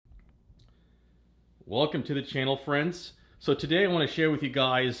Welcome to the channel, friends. So today I want to share with you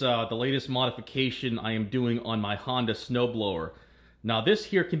guys the latest modification I am doing on my Honda snowblower. Now this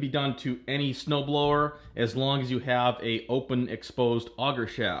here can be done to any snowblower as long as you have a open exposed auger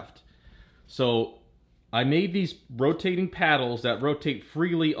shaft. So I made these rotating paddles that rotate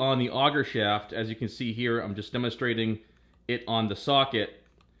freely on the auger shaft. As you can see here, I'm just demonstrating it on the socket.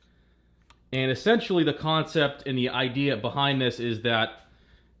 And essentially the concept and the idea behind this is that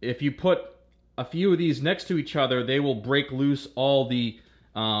if you put a few of these next to each other, they will break loose all the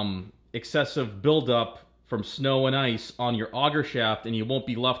excessive buildup from snow and ice on your auger shaft, and you won't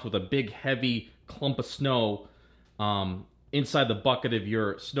be left with a big heavy clump of snow inside the bucket of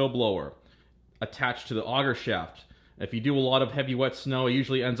your snowblower attached to the auger shaft. If you do a lot of heavy wet snow, it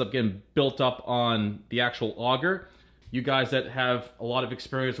usually ends up getting built up on the actual auger. You guys that have a lot of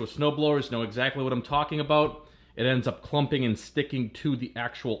experience with snowblowers know exactly what I'm talking about. It ends up clumping and sticking to the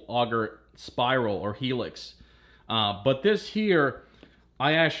actual auger spiral or helix. But this here,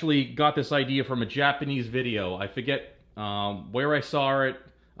 I actually got this idea from a Japanese video. I forget where I saw it,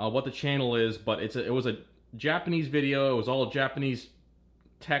 what the channel is, but it was a Japanese video. It was all Japanese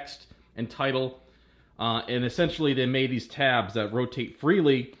text and title, and essentially they made these tabs that rotate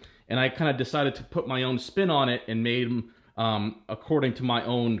freely, and I kind of decided to put my own spin on it and made them according to my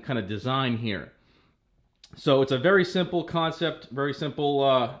own kind of design here. So it's a very simple concept, very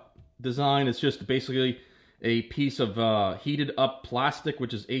simple design. It's just basically a piece of heated up plastic,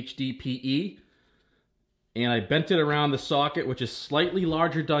 which is HDPE, and I bent it around the socket, which is slightly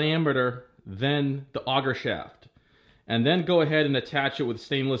larger diameter than the auger shaft, and then go ahead and attach it with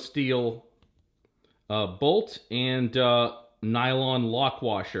stainless steel bolt and nylon lock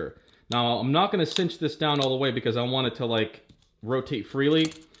washer. Now I'm not going to cinch this down all the way because I want it to like rotate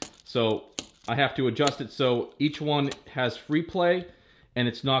freely, so I have to adjust it so each one has free play and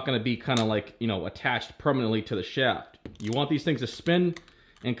it's not going to be kind of like, you know, attached permanently to the shaft. You want these things to spin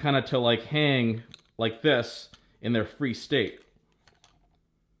and kind of to like hang like this in their free state.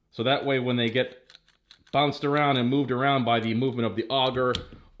 So that way when they get bounced around and moved around by the movement of the auger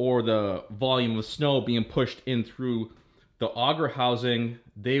or the volume of snow being pushed in through the auger housing,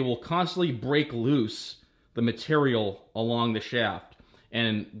 they will constantly break loose the material along the shaft.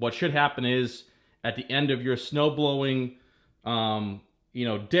 And what should happen is at the end of your snow blowing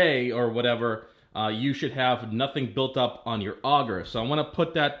day or whatever, you should have nothing built up on your auger. So I want to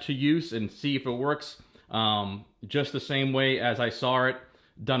put that to use and see if it works just the same way as I saw it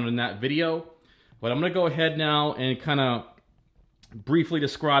done in that video. But I'm going to go ahead now and kind of briefly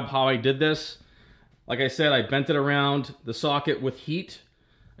describe how I did this. Like I said, I bent it around the socket with heat,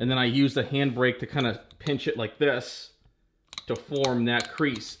 and then I used the handbrake to kind of pinch it like this to form that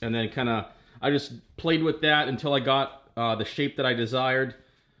crease. And then kind of, I just played with that until I got the shape that I desired.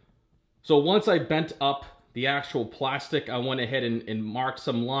 So once I bent up the actual plastic, I went ahead and marked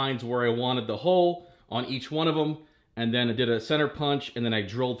some lines where I wanted the hole on each one of them, and then I did a center punch, and then I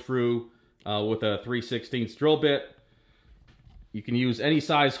drilled through with a 3/16 drill bit. You can use any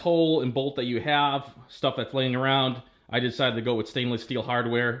size hole and bolt that you have, stuff that's laying around. I decided to go with stainless steel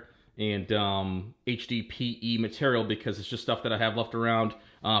hardware and HDPE material because it's just stuff that I have left around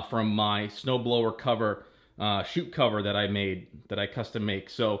from my snowblower cover, chute cover that I made, that I custom make.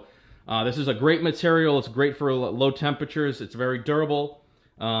 So this is a great material. It's great for low temperatures. It's very durable.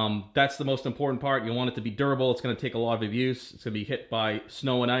 That's the most important part. You want it to be durable. It's going to take a lot of abuse. It's going to be hit by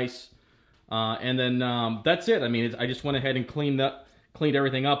snow and ice. And then that's it. I mean, I just went ahead and cleaned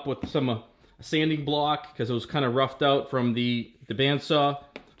everything up with some sanding block because it was kind of roughed out from the bandsaw.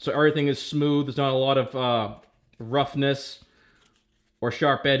 So everything is smooth. There's not a lot of roughness or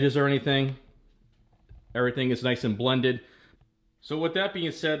sharp edges or anything. Everything is nice and blended. So with that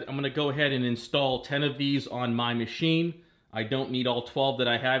being said, I'm going to go ahead and install 10 of these on my machine. I don't need all 12 that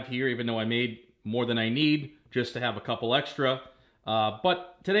I have here, even though I made more than I need, just to have a couple extra.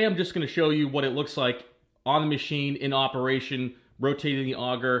 But today I'm just going to show you what it looks like on the machine in operation, rotating the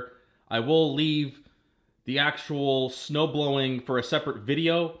auger. I will leave the actual snow blowing for a separate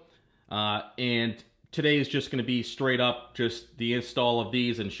video, and today is just going to be straight up just the install of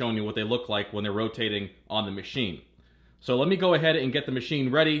these and showing you what they look like when they're rotating on the machine. So let me go ahead and get the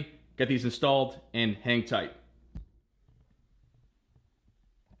machine ready, get these installed, and hang tight.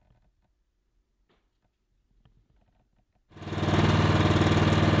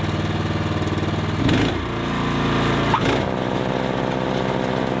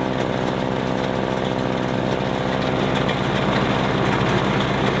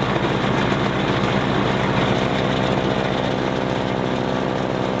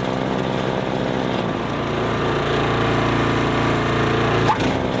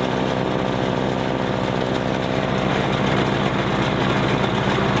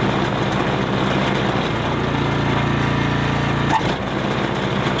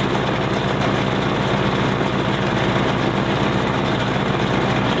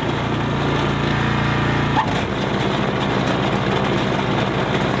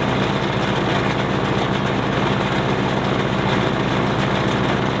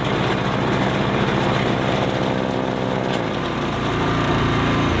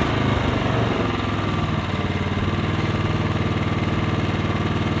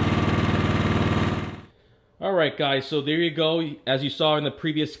 Alright guys, so there you go. As you saw in the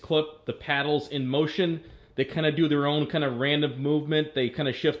previous clip, the paddles in motion, they kind of do their own kind of random movement. They kind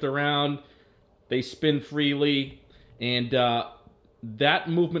of shift around, they spin freely, and that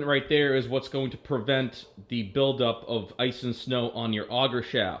movement right there is what's going to prevent the buildup of ice and snow on your auger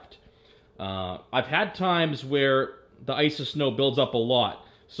shaft. I've had times where the ice and snow builds up a lot,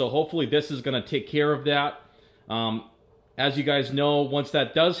 so hopefully this is going to take care of that. As you guys know, once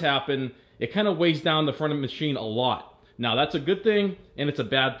that does happen, it kind of weighs down the front of the machine a lot. Now that's a good thing and it's a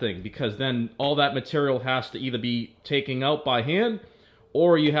bad thing, because then all that material has to either be taken out by hand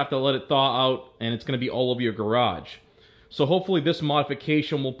or you have to let it thaw out and it's going to be all over your garage. So hopefully this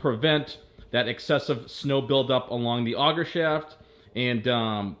modification will prevent that excessive snow buildup along the auger shaft and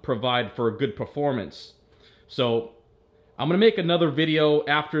provide for a good performance. So I'm going to make another video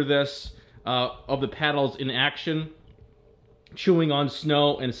after this of the paddles in action, chewing on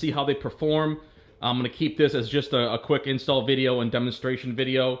snow, and see how they perform. I'm going to keep this as just a quick install video and demonstration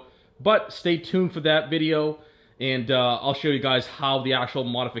video, but stay tuned for that video, and I'll show you guys how the actual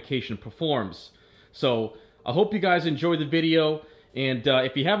modification performs. So I hope you guys enjoyed the video, and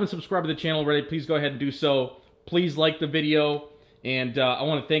if you haven't subscribed to the channel already, please go ahead and do so. Please like the video, and I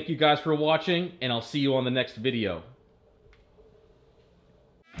want to thank you guys for watching, and I'll see you on the next video.